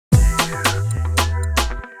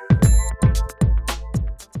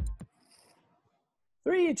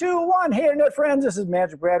Three, two, one. Hey, Internet friends. This is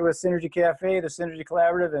MagicBrad with Synergy Cafe, the Synergy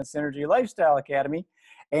Collaborative, and Synergy Lifestyle Academy.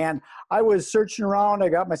 And I was searching around. I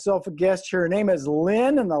got myself a guest here. Her name is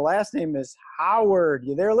Lynn, and the last name is Howard.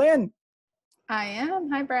 You there, Lynn? I am.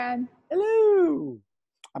 Hi, Brad. Hello.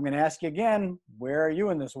 I'm going to ask you again, where are you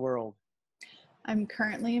in this world? I'm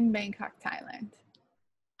currently in Bangkok, Thailand.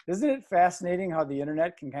 Isn't it fascinating how the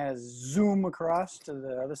internet can kind of zoom across to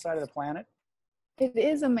the other side of the planet? It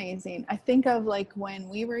is amazing. I think of like when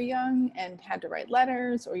we were young and had to write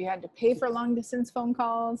letters, or you had to pay for long distance phone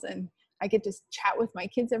calls, and I get to chat with my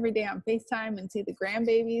kids every day on FaceTime and see the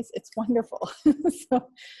grandbabies. It's wonderful. So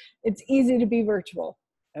it's easy to be virtual.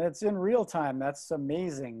 And it's in real time. That's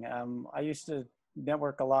amazing. I used to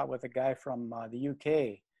network a lot with a guy from the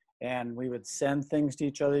UK, and we would send things to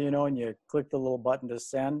each other, you know, and you click the little button to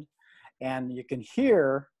send, and you can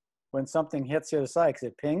hear when something hits the other side because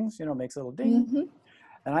it pings, you know, makes a little ding. Mm-hmm.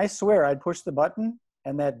 And I swear I'd push the button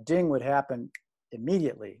and that ding would happen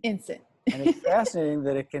immediately. Instant. And it's fascinating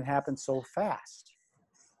that it can happen so fast.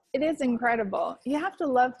 It is incredible. You have to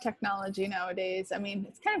love technology nowadays. I mean,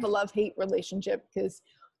 it's kind of a love-hate relationship because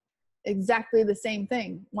exactly the same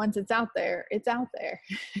thing. Once it's out there, it's out there.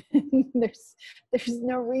 There's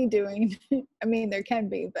no redoing. I mean, there can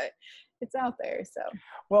be, but it's out there. So,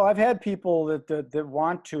 well, I've had people that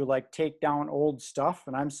want to like take down old stuff,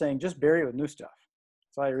 and I'm saying just bury it with new stuff.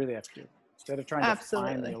 That's all you really have to do. Instead of trying to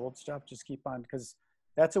find the old stuff, just keep on, because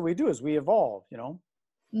that's what we do is we evolve, you know?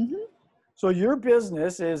 Mm-hmm. So your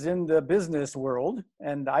business is in the business world,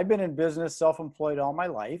 and I've been in business, self-employed all my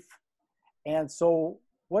life. And so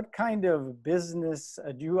what kind of business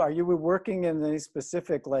are you working in any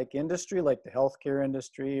specific like industry, like the healthcare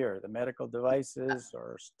industry or the medical devices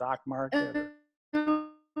or stock market?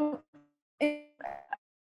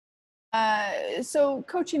 So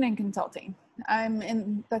coaching and consulting.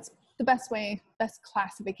 That's the best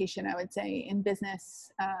classification I would say in business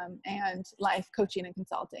and life, coaching and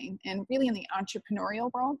consulting. And really in the entrepreneurial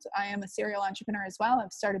world, I am a serial entrepreneur as well.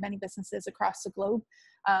 I've started many businesses across the globe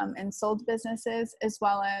and sold businesses, as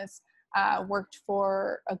well as worked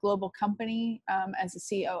for a global company as a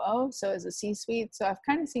COO, so as a C-suite. So I've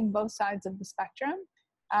kind of seen both sides of the spectrum.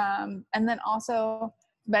 And then also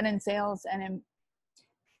been in sales and in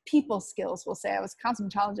people skills, we'll say. I was a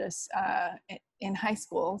cosmetologist in high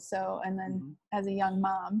school, so, and then as a young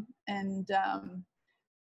mom, and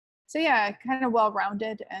so yeah, kind of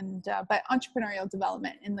well-rounded, and but entrepreneurial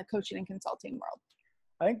development in the coaching and consulting world.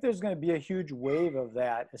 I think there's going to be a huge wave of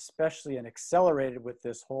that, especially and accelerated with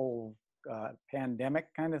this whole pandemic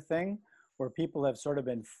kind of thing, where people have sort of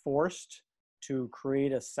been forced to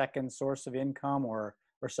create a second source of income or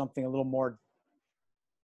something a little more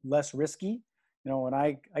less risky. You know, when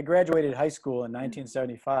I graduated high school in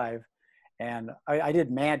 1975, and I did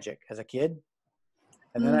magic as a kid.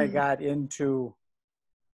 And then I got into,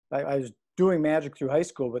 I was doing magic through high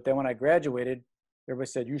school, but then when I graduated, everybody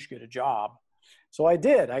said, you should get a job. So I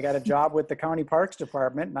did. I got a job with the county parks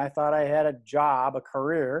department, and I thought I had a job, a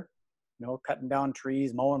career, you know, cutting down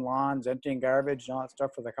trees, mowing lawns, emptying garbage, and all that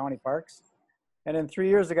stuff for the county parks. And in 3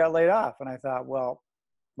 years, I got laid off. And I thought, well,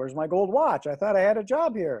 where's my gold watch? I thought I had a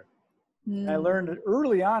job here. I learned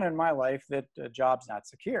early on in my life that a job's not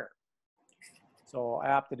secure. So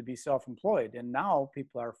I opted to be self-employed, and now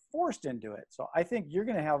people are forced into it. So I think you're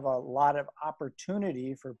going to have a lot of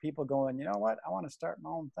opportunity for people going, you know what, I want to start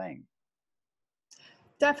my own thing.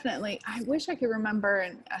 Definitely. I wish I could remember,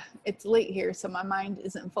 and it's late here, so my mind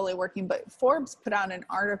isn't fully working, but Forbes put out an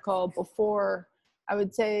article before, I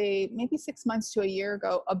would say maybe 6 months to a year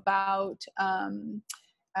ago, about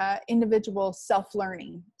individual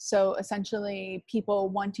self-learning. So essentially people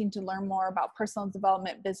wanting to learn more about personal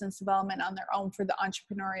development, business development on their own for the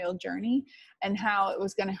entrepreneurial journey, and how it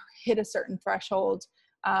was going to hit a certain threshold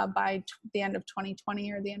by the end of 2020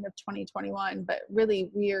 or the end of 2021. But really,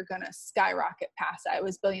 we are going to skyrocket past that. It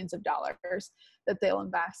was billions of dollars that they'll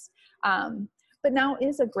invest. But now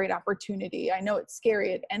is a great opportunity. I know it's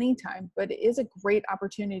scary at any time, but it is a great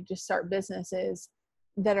opportunity to start businesses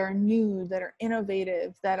that are new, that are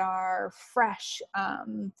innovative, that are fresh,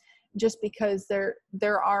 just because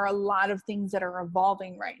there are a lot of things that are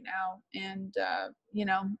evolving right now. And, you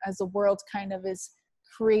know, as the world kind of is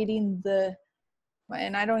creating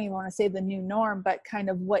and I don't even want to say the new norm, but kind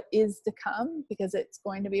of what is to come, because it's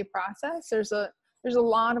going to be a process. There's a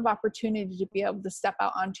lot of opportunity to be able to step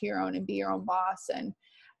out onto your own and be your own boss.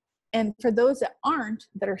 And for those that aren't,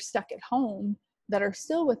 that are stuck at home, that are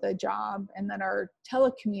still with a job and that are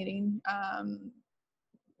telecommuting,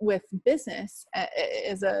 with business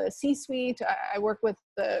as a C-suite. I work with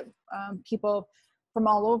the people from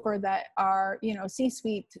all over that are, you know,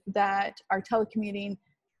 C-suite that are telecommuting.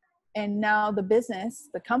 And now the business,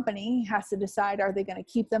 the company has to decide, are they going to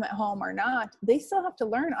keep them at home or not? They still have to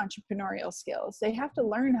learn entrepreneurial skills. They have to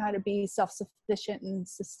learn how to be self-sufficient and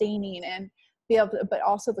sustaining and be able to, but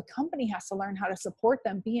also the company has to learn how to support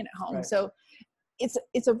them being at home. Right. So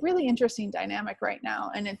it's a really interesting dynamic right now.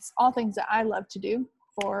 And it's all things that I love to do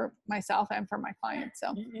for myself and for my clients.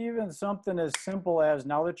 So even something as simple as,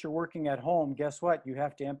 now that you're working at home, guess what? You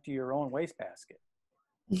have to empty your own wastebasket.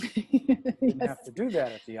 Didn't have to do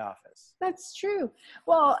that at the office. That's true.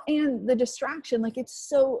 Well, and the distraction, like it's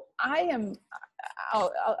so, I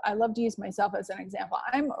love to use myself as an example.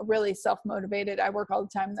 I'm really self-motivated. I work all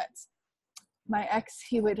the time. That's my ex.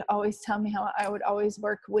 He would always tell me how I would always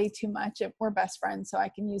work way too much. And we're best friends, so I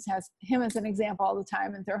can use him as an example all the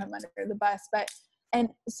time and throw him under the bus. And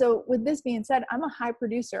so with this being said, I'm a high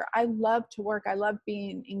producer. I love to work. I love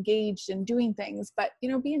being engaged and doing things, but you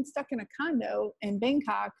know, being stuck in a condo in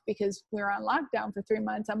Bangkok because we were on lockdown for 3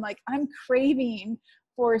 months, I'm craving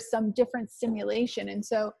for some different stimulation. And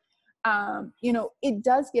so, you know, it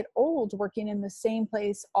does get old working in the same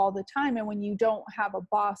place all the time. And when you don't have a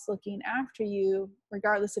boss looking after you,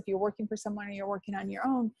 regardless if you're working for someone or you're working on your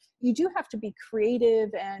own, you do have to be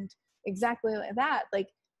creative and exactly like that. Like,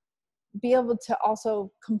 be able to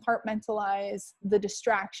also compartmentalize the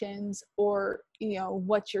distractions or, you know,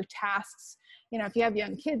 what's your tasks. You know, if you have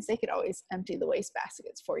young kids, they could always empty the waste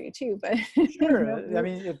baskets for you too, but sure. You know, I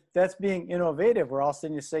mean, if that's being innovative, where all of a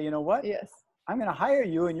sudden you say, you know what, yes, I'm going to hire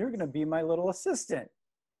you and you're going to be my little assistant.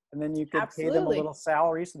 And then you could Absolutely. pay them a little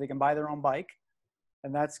salary so they can buy their own bike.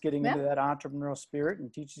 And that's getting into that entrepreneurial spirit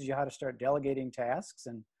and teaches you how to start delegating tasks.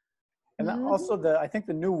 And mm-hmm. also I think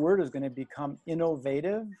the new word is going to become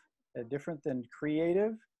innovative. Different than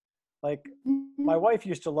creative. Like my wife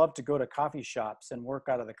used to love to go to coffee shops and work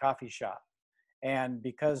out of the coffee shop. And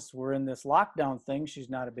because we're in this lockdown thing, she's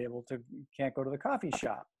not can't go to the coffee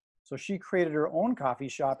shop. So she created her own coffee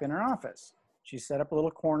shop in her office. She set up a little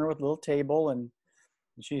corner with a little table and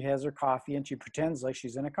she has her coffee and she pretends like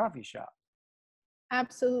she's in a coffee shop.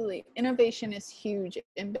 Absolutely. Innovation is huge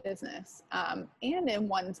in business and in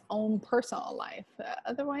one's own personal life.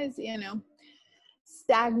 Otherwise, you know,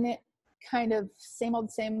 stagnant kind of same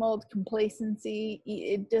old complacency,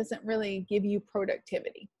 it doesn't really give you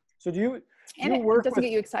productivity. So it doesn't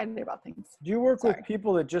get you excited about things. Do you work with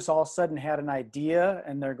people that just all of a sudden had an idea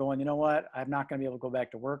and they're going, you know what, I'm not going to be able to go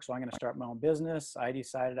back to work, so I'm going to start my own business. I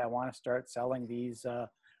decided I want to start selling these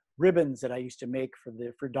ribbons that I used to make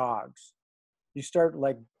for dogs. You start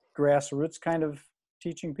like grassroots kind of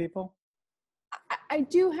teaching people? I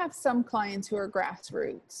do have some clients who are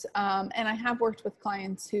grassroots, and I have worked with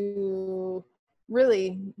clients who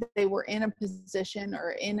really, they were in a position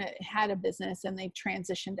or had a business and they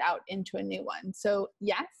transitioned out into a new one. So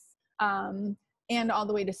yes, and all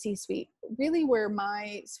the way to C-suite. Really where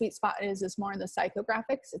my sweet spot is more in the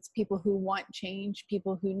psychographics. It's people who want change,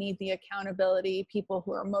 people who need the accountability, people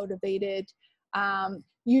who are motivated.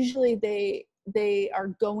 Usually they are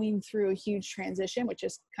going through a huge transition, which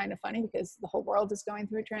is kind of funny because the whole world is going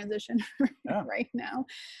through a transition right now.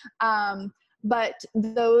 But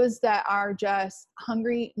those that are just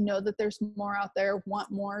hungry, know that there's more out there,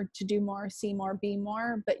 want more, to do more, see more, be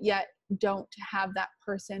more, but yet don't have that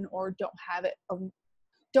person or don't have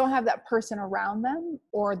that person around them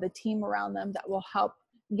or the team around them that will help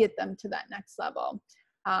get them to that next level.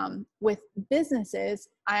 With businesses,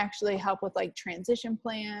 I actually help with like transition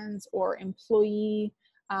plans or employee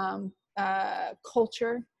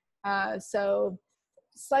culture. So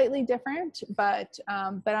slightly different, but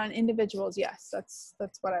on individuals, yes,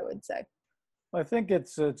 that's what I would say. Well, I think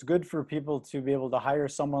it's good for people to be able to hire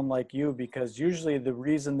someone like you, because usually the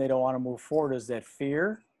reason they don't want to move forward is that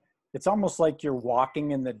fear. It's almost like you're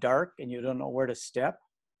walking in the dark and you don't know where to step.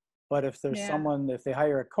 But if there's if they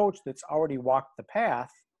hire a coach that's already walked the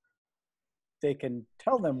path, they can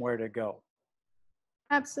tell them where to go.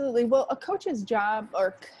 Absolutely. Well, a coach's job,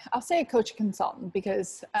 or I'll say a coach consultant,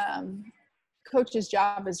 because coach's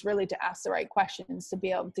job is really to ask the right questions to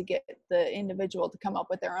be able to get the individual to come up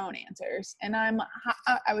with their own answers. And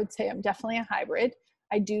I would say I'm definitely a hybrid.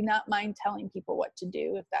 I do not mind telling people what to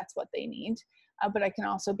do if that's what they need. But I can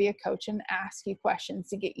also be a coach and ask you questions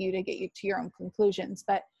to get you to your own conclusions.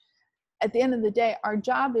 But at the end of the day, our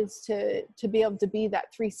job is to be able to be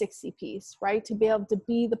that 360 piece, right? To be able to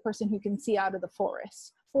be the person who can see out of the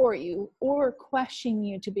forest for you, or question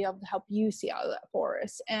you to be able to help you see out of that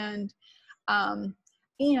forest. And,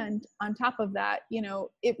 And on top of that, you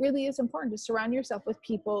know, it really is important to surround yourself with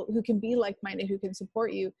people who can be like-minded, who can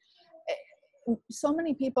support you. So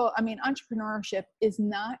many people, I mean, entrepreneurship is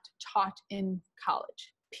not taught in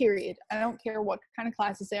college, period. I don't care what kind of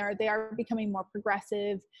classes they are becoming more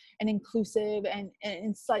progressive and inclusive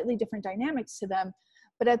and slightly different dynamics to them.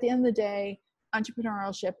 But at the end of the day,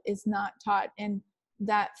 entrepreneurship is not taught. And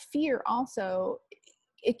that fear also,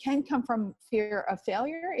 it can come from fear of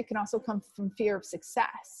failure. It can also come from fear of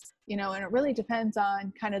success, you know, and it really depends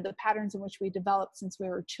on kind of the patterns in which we developed since we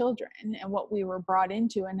were children and what we were brought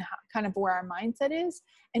into and how, kind of where our mindset is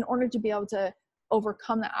in order to be able to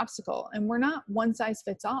overcome the obstacle. And we're not one size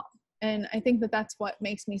fits all. And I think that that's what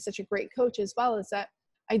makes me such a great coach as well, is that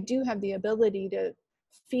I do have the ability to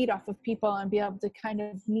feed off of people and be able to kind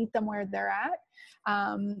of meet them where they're at.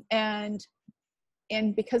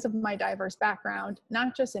 And because of my diverse background,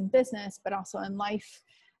 not just in business, but also in life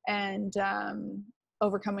and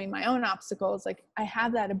overcoming my own obstacles, like I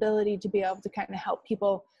have that ability to be able to kind of help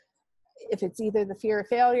people, if it's either the fear of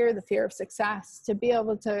failure, the fear of success, to be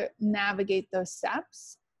able to navigate those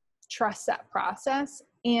steps, trust that process,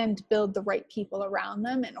 and build the right people around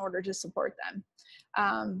them in order to support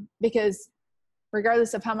them. Because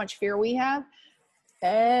regardless of how much fear we have,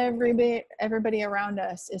 everybody around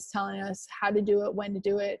us is telling us how to do it, when to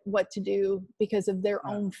do it, what to do, because of their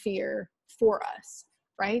own fear for us,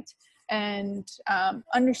 right? And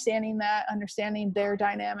understanding their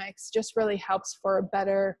dynamics just really helps for a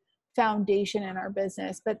better foundation in our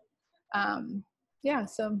business. But yeah,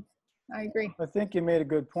 so I agree. I think you made a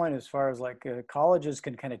good point as far as like colleges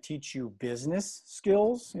can kind of teach you business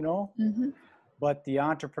skills, you know, but the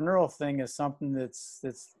entrepreneurial thing is something that's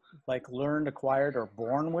like learned, acquired, or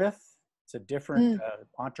born with. It's a different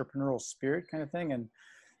entrepreneurial spirit kind of thing. And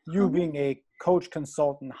you being a coach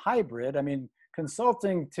consultant hybrid, I mean,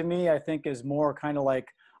 consulting to me, I think is more kind of like,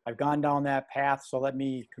 I've gone down that path, so let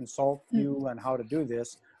me consult you on how to do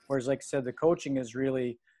this. Whereas like I said, the coaching is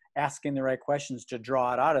really asking the right questions to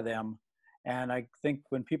draw it out of them. And I think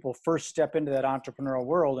when people first step into that entrepreneurial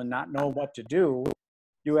world and not know what to do,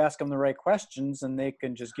 you ask them the right questions and they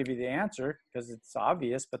can just give you the answer because it's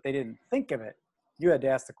obvious, but they didn't think of it. You had to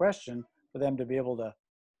ask the question for them to be able to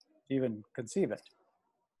even conceive it.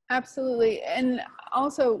 Absolutely. And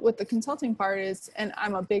also with the consulting part is, and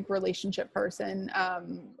I'm a big relationship person,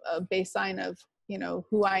 a baseline of, you know,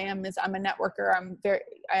 who I am is I'm a networker.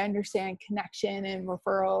 I understand connection and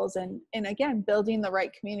referrals and again, building the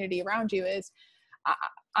right community around you is,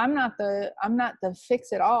 I'm not the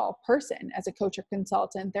fix it all person as a coach or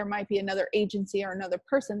consultant. There might be another agency or another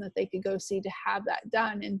person that they could go see to have that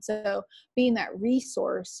done. And so being that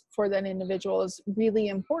resource for that individual is really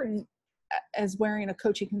important as wearing a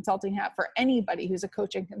coaching consulting hat for anybody who's a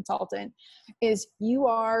coaching consultant is you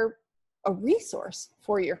are a resource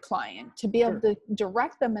for your client to be able to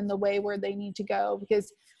direct them in the way where they need to go,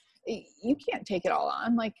 because you can't take it all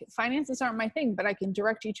on. Like finances aren't my thing, but I can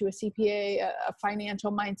direct you to a CPA, a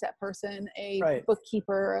financial mindset person, a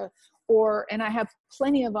bookkeeper, and I have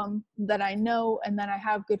plenty of them that I know and that I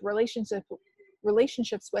have good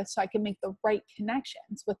relationships with, so I can make the right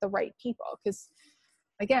connections with the right people. Because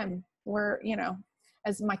again, we're, you know,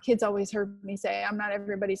 as my kids always heard me say, I'm not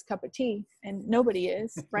everybody's cup of tea, and nobody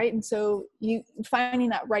is, right? And so you finding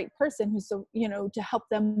that right person who's, you know, to help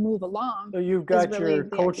them move along. So you've got really your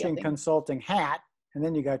coaching consulting hat, and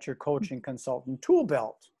then you got your coaching consultant tool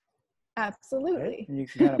belt. Absolutely. Right? And you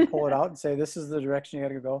can kind of pull it out and say, this is the direction you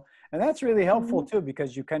got to go. And that's really helpful too,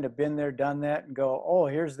 because you kind of been there, done that, and go, oh,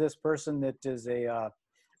 here's this person that is a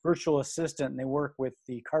virtual assistant and they work with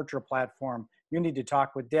the Kartra platform. You need to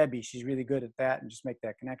talk with Debbie. She's really good at that, and just make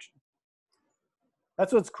that connection.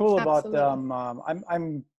 That's what's cool about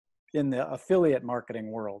I'm in the affiliate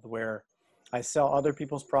marketing world where I sell other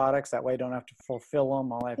people's products. That way I don't have to fulfill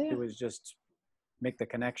them. All I have to do is just make the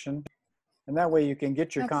connection. And that way you can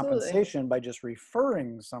get your compensation by just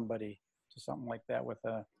referring somebody to something like that with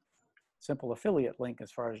a simple affiliate link as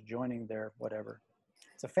far as joining their whatever.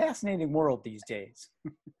 It's a fascinating world these days.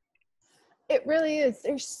 It really is.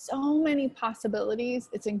 There's so many possibilities.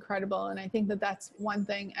 It's incredible. And I think that that's one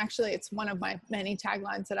thing. Actually, it's one of my many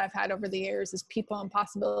taglines that I've had over the years is people and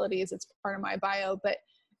possibilities. It's part of my bio, but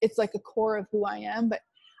it's like a core of who I am. But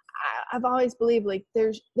I've always believed like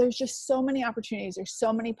there's just so many opportunities. There's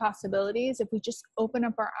so many possibilities if we just open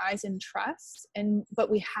up our eyes and trust.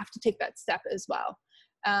 But we have to take that step as well.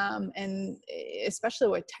 And especially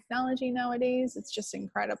with technology nowadays, it's just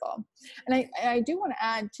incredible. And I do want to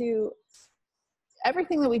add to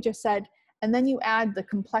everything that we just said. And then you add the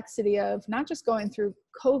complexity of not just going through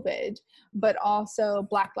COVID, but also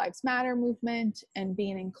Black Lives Matter movement and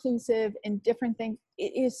being inclusive and different things.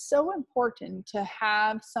 It is so important to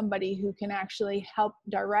have somebody who can actually help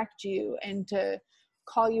direct you and to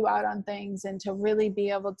call you out on things and to really be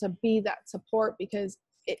able to be that support, because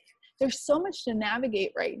there's so much to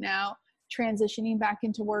navigate right now, transitioning back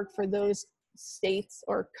into work for those states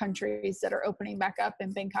or countries that are opening back up.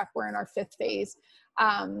 In Bangkok, we're in our 5th phase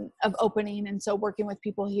of opening. And so working with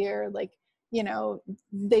people here, like, you know,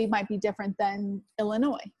 they might be different than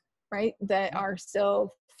Illinois, right? That are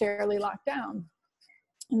still fairly locked down.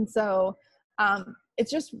 And so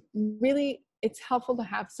it's just really, it's helpful to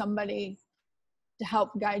have somebody to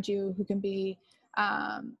help guide you who can be,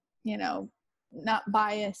 you know, not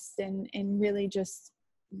biased and really just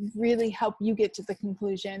really help you get to the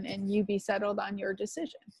conclusion and you be settled on your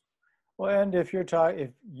decision. Well, and if you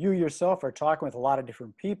yourself are talking with a lot of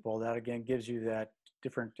different people, that again gives you that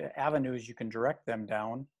different avenues you can direct them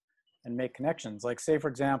down and make connections. Like, say, for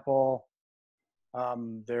example,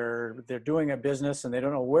 they're doing a business and they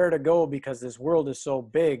don't know where to go because this world is so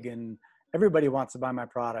big and everybody wants to buy my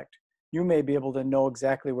product. You may be able to know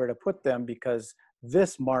exactly where to put them because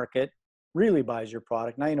this market really buys your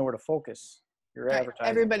product. Now you know where to focus your advertising.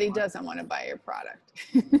 Everybody doesn't want to buy your product.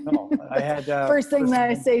 No, I had first thing that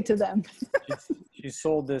I say to them. she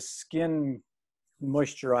sold this skin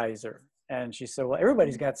moisturizer, and she said, "Well,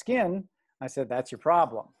 everybody's got skin." I said, "That's your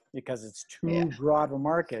problem because it's too broad of a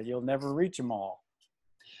market. You'll never reach them all.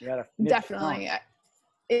 You gotta definitely."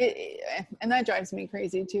 And that drives me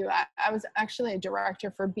crazy too. I was actually a director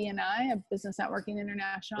for BNI, a Business Networking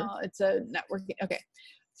International. Sure. It's a networking,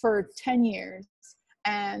 for 10 years.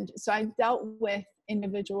 And so I dealt with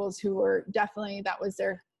individuals who were definitely, that was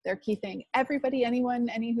their key thing. Everybody, anyone,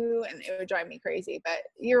 anywho, and it would drive me crazy. But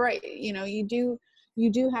you're right. You know, you do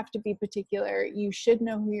have to be particular. You should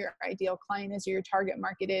know who your ideal client is or your target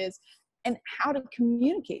market is, and how to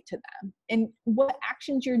communicate to them and what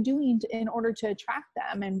actions you're doing in order to attract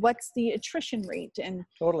them and what's the attrition rate. And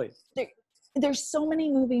totally. There's so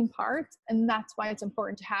many moving parts, and that's why it's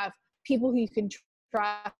important to have people who you can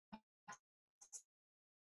trust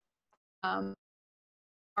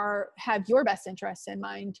or have your best interests in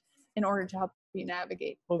mind in order to help you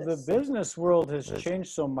navigate. Well, the business world has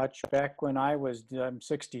changed so much. Back when I'm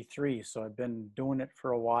 63, so I've been doing it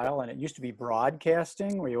for a while, and it used to be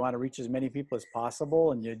broadcasting where you want to reach as many people as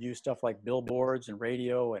possible, and you'd use stuff like billboards and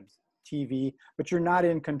radio and TV, but you're not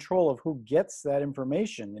in control of who gets that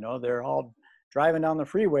information. You know, they're all driving down the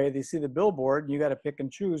freeway, they see the billboard, and you got to pick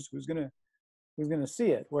and choose who's gonna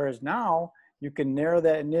see it. Whereas now you can narrow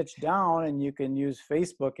that niche down, and you can use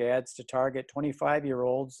Facebook ads to target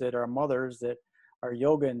 25-year-olds that are mothers that are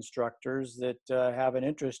yoga instructors that have an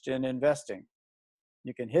interest in investing.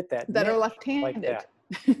 You can hit that are left-handed. Like that.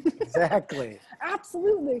 Exactly.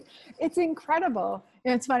 Absolutely. It's incredible.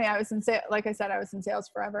 And it's funny. I was in sales, like I said, I was in sales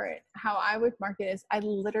forever. How I would market is I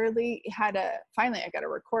literally finally I got a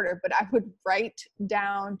recorder, but I would write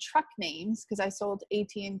down truck names because I sold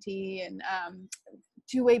AT&T and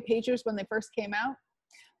two-way pagers when they first came out.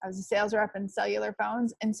 I was a sales rep in cellular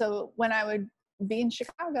phones. And so when I would be in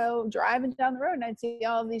Chicago driving down the road and I'd see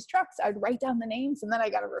all of these trucks, I'd write down the names, and then I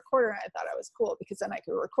got a recorder, and I thought I was cool because then I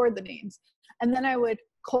could record the names. And then I would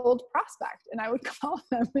cold prospect and I would call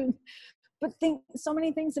them. But so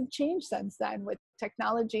many things have changed since then with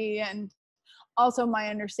technology, and also my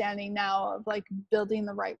understanding now of like building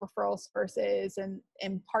the right referral sources and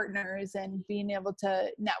partners and being able to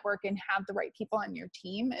network and have the right people on your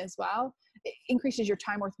team as well. It increases your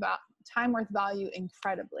time worth value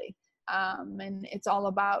incredibly. And it's all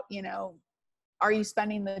about, you know, are you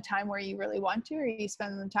spending the time where you really want to, or are you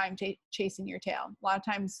spending the time chasing your tail? A lot of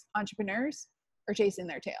times entrepreneurs are chasing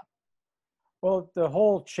their tail. Well, the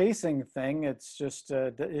whole chasing thing, it's just,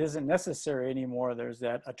 it isn't necessary anymore. There's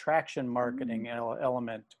that attraction marketing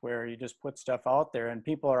element where you just put stuff out there and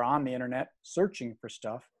people are on the internet searching for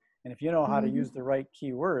stuff. And if you know how to use the right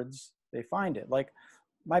keywords, they find it. Like,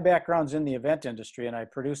 my background's in the event industry, and I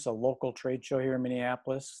produce a local trade show here in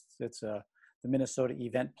Minneapolis. It's the Minnesota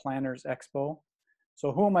Event Planners Expo.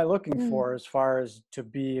 So who am I looking for as far as to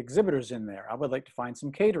be exhibitors in there? I would like to find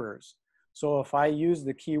some caterers. So if I use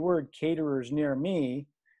the keyword caterers near me,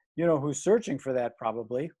 you know who's searching for that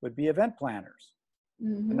probably would be event planners.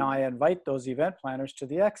 And now I invite those event planners to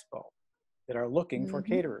the expo that are looking for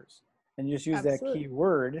caterers. And you just use that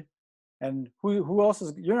keyword. And who else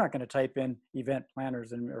is, you're not going to type in event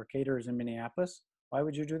planners or caterers in Minneapolis. Why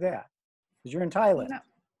would you do that? Because you're in Thailand.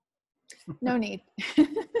 No need.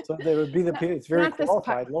 So there would be it's very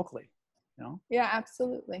qualified locally, you know? Yeah,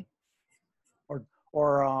 absolutely.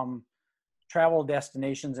 Or travel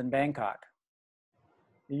destinations in Bangkok.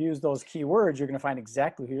 You use those keywords, you're going to find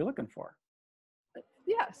exactly who you're looking for.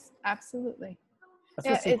 Yes, absolutely. That's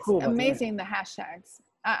Yeah, what's so it's cool about the internet. amazing, the hashtags.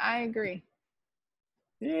 I agree.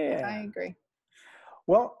 Yeah. I agree.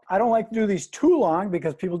 Well, I don't like to do these too long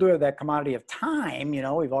because people do have that commodity of time. You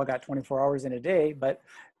know, we've all got 24 hours in a day. But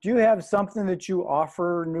do you have something that you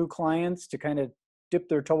offer new clients to kind of dip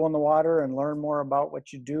their toe in the water and learn more about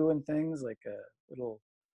what you do and things, like a little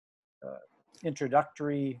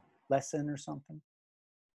introductory lesson or something?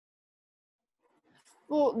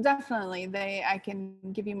 Well, definitely. I can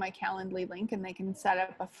give you my Calendly link, and they can set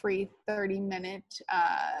up a free 30-minute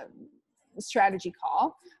strategy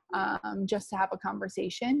call, just to have a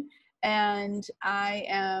conversation. And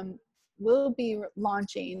will be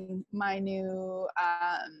launching my new,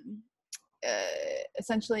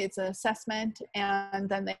 essentially it's an assessment, and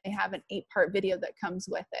then they have an 8-part video that comes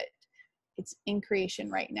with it. It's in creation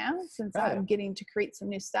right now, since I'm getting to create some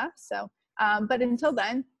new stuff. So, but until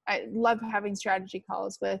then, I love having strategy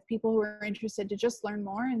calls with people who are interested to just learn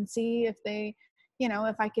more and see if they,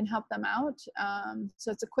 if I can help them out.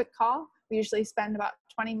 So it's a quick call. We usually spend about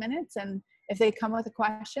 20 minutes. And if they come with a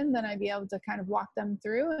question, then I'd be able to kind of walk them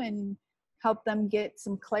through and help them get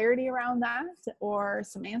some clarity around that, or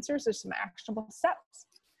some answers, or some actionable steps.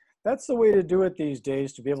 That's the way to do it these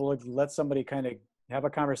days, to be able to let somebody kind of have a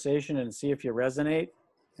conversation and see if you resonate.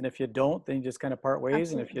 And if you don't, then you just kind of part ways.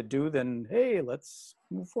 Absolutely. And if you do, then, hey, let's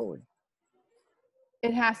move forward.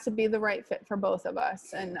 It has to be the right fit for both of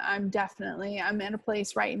us. And I'm in a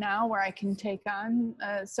place right now where I can take on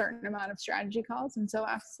a certain amount of strategy calls. And so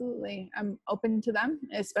absolutely, I'm open to them,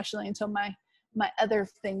 especially until my other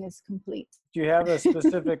thing is complete. Do you have a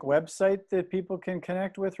specific website that people can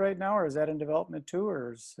connect with right now, or is that in development too,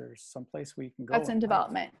 or is there someplace we can go? That's in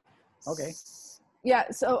development. Okay.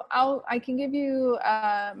 Yeah, so I can give you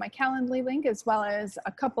my Calendly link, as well as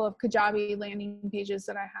a couple of Kajabi landing pages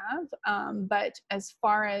that I have. But as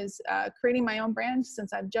far as creating my own brand,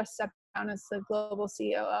 since I've just stepped down as the global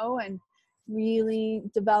COO and really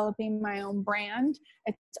developing my own brand,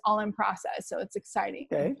 it's all in process. So it's exciting.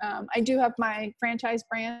 Okay. I do have my franchise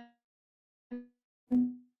brand.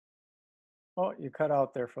 Oh, you cut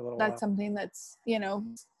out there for a little while. That's something that's,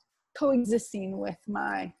 coexisting with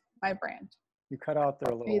my brand. You cut out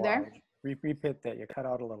there a little while. Are you while. there? Repeat that. You cut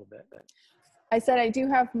out a little bit. I said I do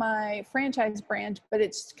have my franchise brand, but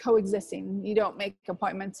it's coexisting. You don't make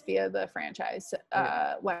appointments via the franchise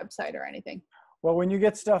website or anything. Well, when you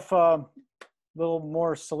get stuff a little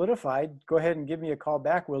more solidified, go ahead and give me a call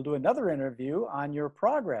back. We'll do another interview on your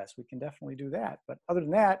progress. We can definitely do that. But other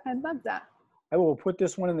than that, I'd love that. I will put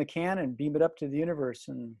this one in the can and beam it up to the universe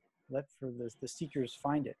and let the seekers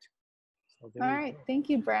find it. So all right. Thank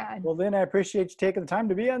you, Brad. Well, Lynn, I appreciate you taking the time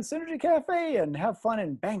to be on Synergy Cafe, and have fun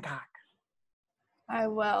in Bangkok. I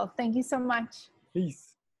will. Thank you so much. Peace.